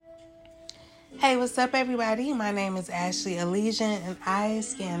Hey, what's up, everybody? My name is Ashley Elysian, and I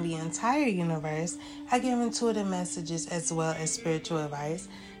scan the entire universe. I give intuitive messages as well as spiritual advice.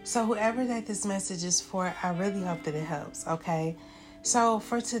 So, whoever that this message is for, I really hope that it helps, okay? So,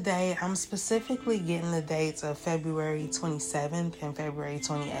 for today, I'm specifically getting the dates of February 27th and February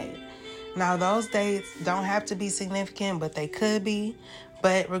 28th. Now, those dates don't have to be significant, but they could be.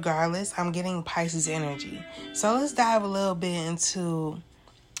 But regardless, I'm getting Pisces energy. So, let's dive a little bit into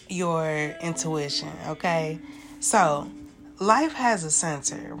your intuition, okay? So, life has a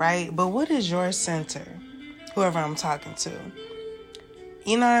center, right? But what is your center? Whoever I'm talking to.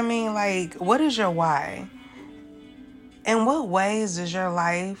 You know what I mean? Like, what is your why? In what ways does your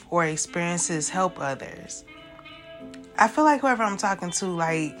life or experiences help others? I feel like whoever I'm talking to,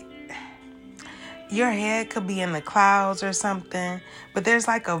 like, your head could be in the clouds or something, but there's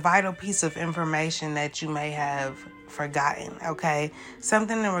like a vital piece of information that you may have forgotten, okay?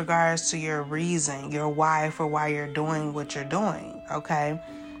 Something in regards to your reason, your why for why you're doing what you're doing, okay?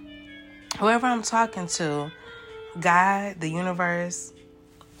 Whoever I'm talking to, God, the universe,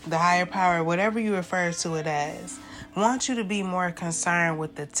 the higher power, whatever you refer to it as, wants you to be more concerned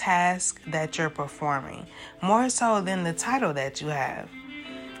with the task that you're performing, more so than the title that you have.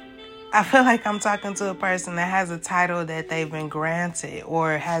 I feel like I'm talking to a person that has a title that they've been granted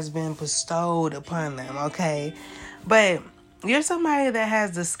or has been bestowed upon them, okay? But you're somebody that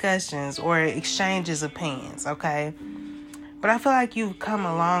has discussions or exchanges opinions, okay? But I feel like you've come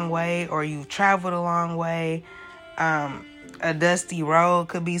a long way or you've traveled a long way. A dusty road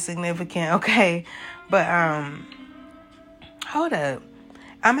could be significant, okay? But hold up.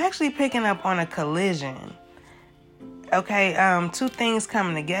 I'm actually picking up on a collision. Okay, two things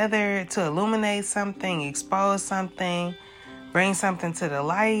coming together to illuminate something, expose something, bring something to the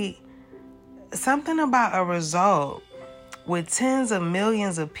light. Something about a result with tens of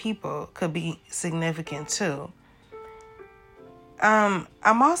millions of people could be significant too. I'm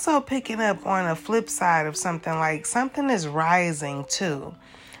also picking up on a flip side of something, like something is rising too,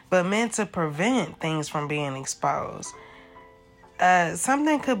 but meant to prevent things from being exposed.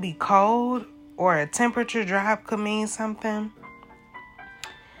 Something could be cold, or a temperature drop could mean something.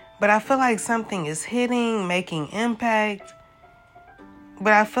 But I feel like something is hitting, making impact.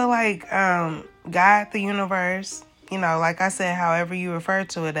 But I feel like God, the universe, like I said, however you refer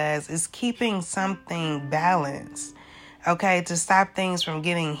to it as, is keeping something balanced, okay, to stop things from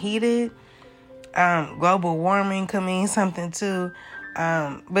getting heated. Global warming could mean something too.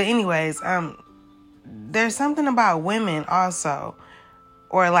 But anyways, there's something about women also,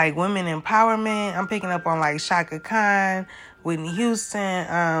 or like women empowerment. I'm picking up on like Shaka Khan, Whitney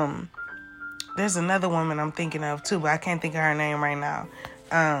Houston. There's another woman I'm thinking of too, but I can't think of her name right now.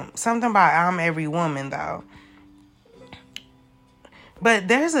 Something about I'm every woman though. But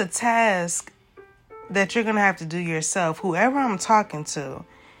there's a task that you're going to have to do yourself, whoever I'm talking to.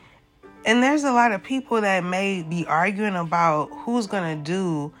 And there's a lot of people that may be arguing about who's going to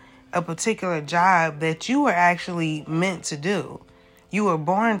do a particular job that you were actually meant to do. You were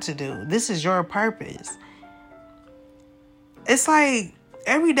born to do. This is your purpose. It's like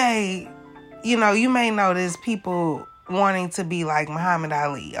every day, you may notice people wanting to be like Muhammad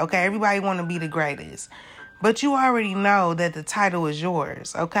Ali. Okay, everybody want to be the greatest. But you already know that the title is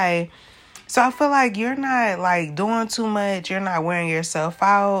yours, okay? So I feel like you're not like doing too much. You're not wearing yourself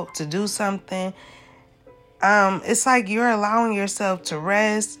out to do something. It's like you're allowing yourself to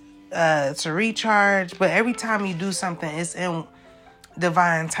rest, to recharge. But every time you do something, it's in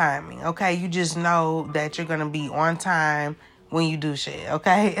divine timing, okay? You just know that you're going to be on time when you do shit,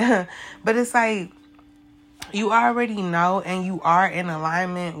 okay? But it's like you already know and you are in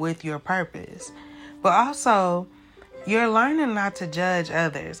alignment with your purpose. But also, you're learning not to judge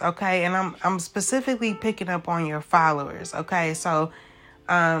others, okay? And I'm specifically picking up on your followers, okay? So,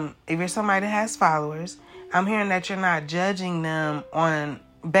 if you're somebody that has followers, I'm hearing that you're not judging them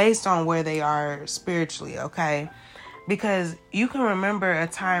based on where they are spiritually, okay? Because you can remember a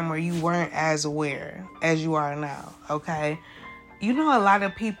time where you weren't as aware as you are now, okay? A lot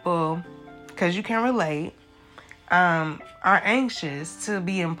of people, because you can relate, are anxious to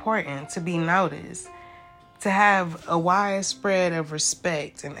be important, to be noticed, to have a wide spread of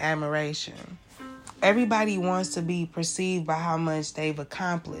respect and admiration. Everybody wants to be perceived by how much they've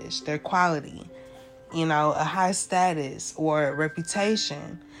accomplished, their quality, a high status or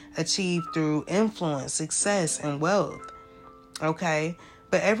reputation achieved through influence, success, and wealth. Okay?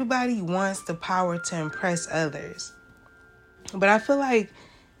 But everybody wants the power to impress others. But I feel like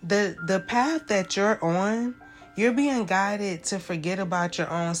the path that you're on, you're being guided to forget about your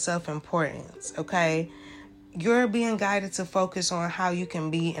own self-importance, okay? you're being guided to focus on how you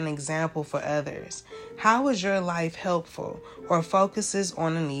can be an example for others. How is your life helpful, or focuses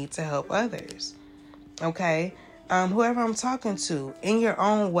on the need to help others? Okay? Whoever I'm talking to, in your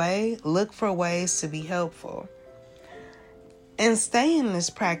own way, look for ways to be helpful. And stay in this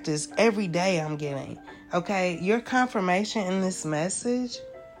practice every day I'm getting. Okay? Your confirmation in this message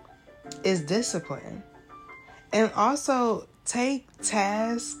is discipline. And also take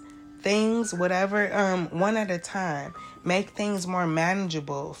tasks, things, whatever, one at a time. Make things more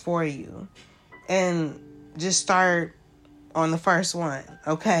manageable for you. And just start on the first one,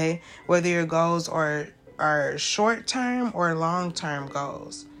 okay? Whether your goals are short-term or long-term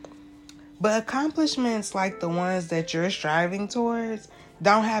goals. But accomplishments like the ones that you're striving towards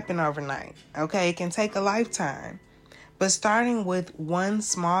don't happen overnight, okay? It can take a lifetime. But starting with one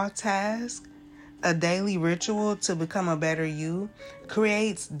small task, a daily ritual to become a better you,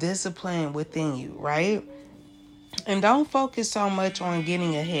 creates discipline within you, right? And don't focus so much on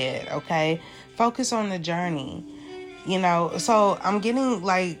getting ahead, okay? Focus on the journey, So I'm getting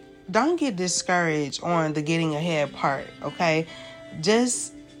don't get discouraged on the getting ahead part, okay?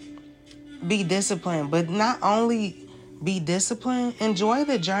 Just be disciplined, but not only be disciplined, enjoy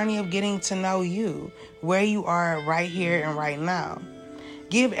the journey of getting to know you, where you are right here and right now.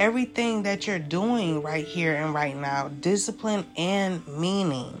 Give everything that you're doing right here and right now discipline and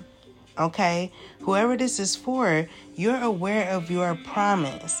meaning, okay? Whoever this is for, you're aware of your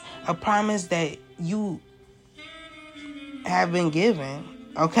promise, a promise that you have been given,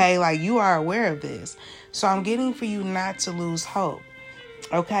 okay? You are aware of this. So I'm getting for you not to lose hope,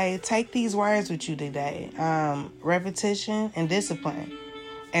 okay? Take these words with you today. Repetition and discipline.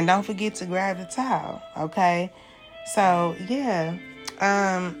 And don't forget to grab the towel, okay? So, yeah.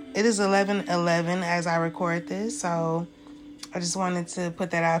 It is 11:11 as I record this, so I just wanted to put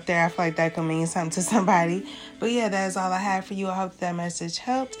that out there. I feel like that could mean something to somebody. But yeah, that's all I have for you. I hope that message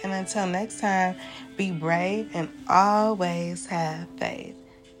helped. And until next time, be brave and always have faith.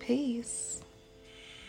 Peace.